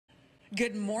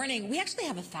Good morning. We actually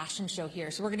have a fashion show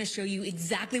here, so we're going to show you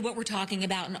exactly what we're talking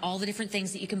about and all the different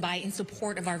things that you can buy in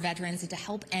support of our veterans and to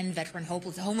help end veteran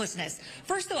homelessness.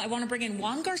 First, though, I want to bring in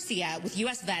Juan Garcia with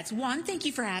U.S. Vets. Juan, thank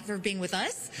you for being with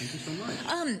us. Thank you so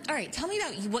much. All right, tell me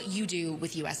about what you do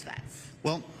with U.S. Vets.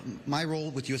 Well, my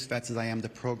role with U.S. Vets is I am the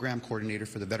program coordinator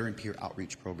for the Veteran Peer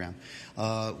Outreach Program.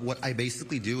 What I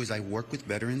basically do is I work with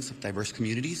veterans of diverse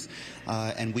communities,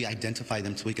 and we identify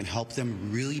them so we can help them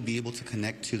really be able to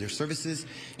connect to their services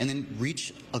and then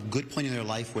reach a good point in their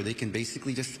life where they can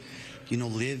basically just,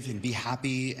 live and be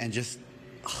happy and just,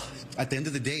 at the end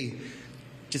of the day,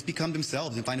 just become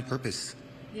themselves and find a purpose.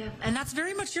 Yeah, and that's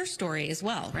very much your story as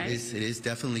well, right? It is,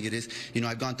 definitely it is.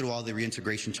 I've gone through all the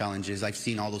reintegration challenges. I've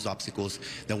seen all those obstacles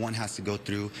that one has to go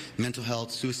through. Mental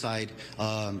health, suicide,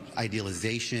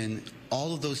 idealization,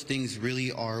 all of those things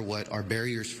really are what are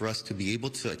barriers for us to be able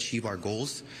to achieve our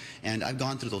goals. And I've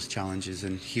gone through those challenges,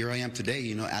 and here I am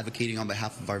today, advocating on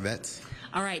behalf of our vets.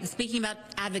 All right, and speaking about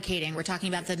advocating, we're talking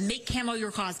about the Make Camo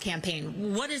Your Cause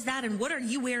campaign. What is that, and what are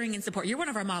you wearing in support? You're one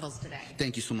of our models today.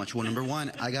 Thank you so much. Well, number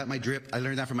one, I got my drip. I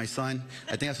learned that from my son.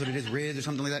 I think that's what it is, Riz or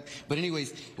something like that. But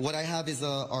anyways, what I have is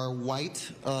our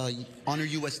white Honor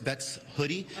U.S. Vets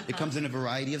hoodie. It comes in a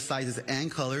variety of sizes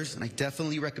and colors, and I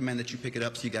definitely recommend that you pick it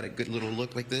up so you got a good little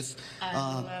look like this. I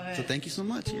love it. So thank you so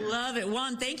much. Love it.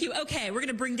 Juan, thank you. Okay, we're going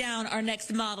to bring down our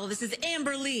next model. This is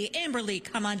Amber Lee. Amber Lee,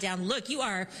 come on down. Look, you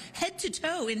are head to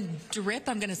toe in drip.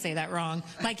 I'm going to say that wrong.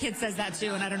 My kid says that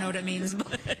too, and I don't know what it means.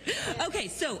 But okay,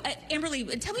 so Amber Lee,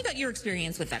 tell me about your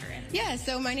experience with veterans. Yeah,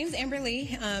 so my name is Amber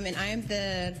Lee, and I am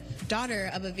the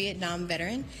daughter of a Vietnam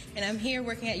veteran, and I'm here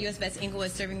working at U.S. Vets Inglewood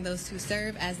serving those who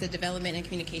serve as the Development and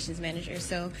Communications Manager.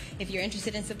 So if you're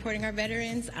interested in supporting our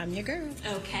veterans, I'm your girl.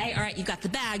 Okay, all right, you've got the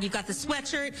bag, you've got the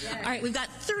sweatshirt. Yes. All right, we've got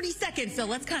 30 seconds, so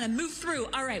let's kind of move through.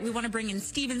 All right, we want to bring in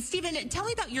Steven. Steven, tell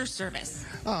me about your service.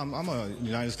 I'm a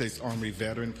United States Army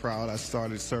veteran, proud. I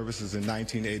started services in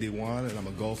 1981, and I'm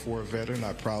a Gulf War veteran.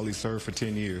 I proudly served for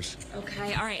 10 years.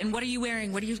 Okay, all right, and what are you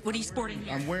wearing? What are you sporting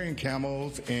here? I'm wearing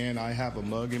camos, and I have a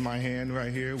mug in my hand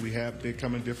right here. They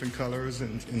come in different colors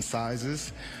and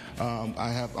sizes.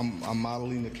 I'm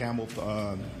modeling the camel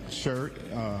shirt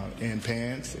and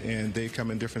pants, and they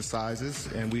come in different sizes,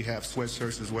 and we have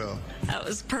sweatshirts as well. That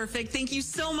was perfect. Thank you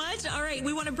so much. All right,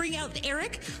 we want to bring out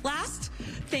Eric last.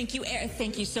 Thank you, Eric.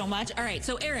 Thank you so much. All right,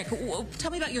 so Eric,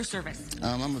 tell me about your service.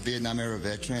 I'm a Vietnam-era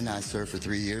veteran. I served for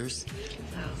 3 years.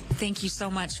 Thank you so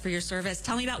much for your service.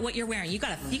 Tell me about what you're wearing. You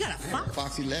got a fox?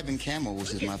 Fox 11 camo,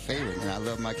 which is my favorite, and I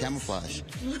love my camouflage.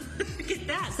 Look at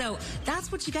that. So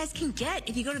that's what you guys can get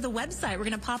if you go to the website. We're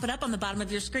going to pop it up on the bottom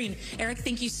of your screen. Eric,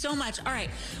 thank you so much. All right,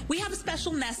 we have a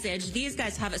special message. These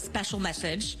guys have a special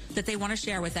message that they want to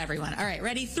share with everyone. All right,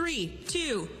 ready? 3,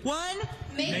 2, 1.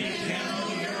 Make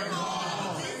Camo Your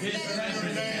Cause. It's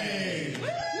Veterans Day.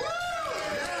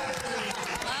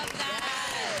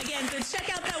 So check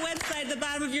out that website at the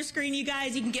bottom of your screen, you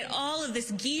guys. You can get all of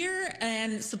this gear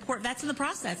and support vets in the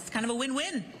process. It's kind of a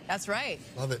win-win. That's right.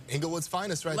 Love it. Inglewood's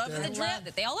finest right there. Love the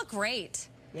drip. They all look great.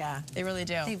 Yeah, they really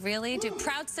do. They really do.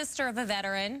 Proud sister of a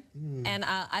veteran. And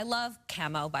I love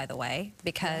camo, by the way,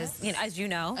 because, as you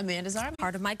know, Amanda's Army.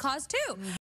 Part of my cause, too.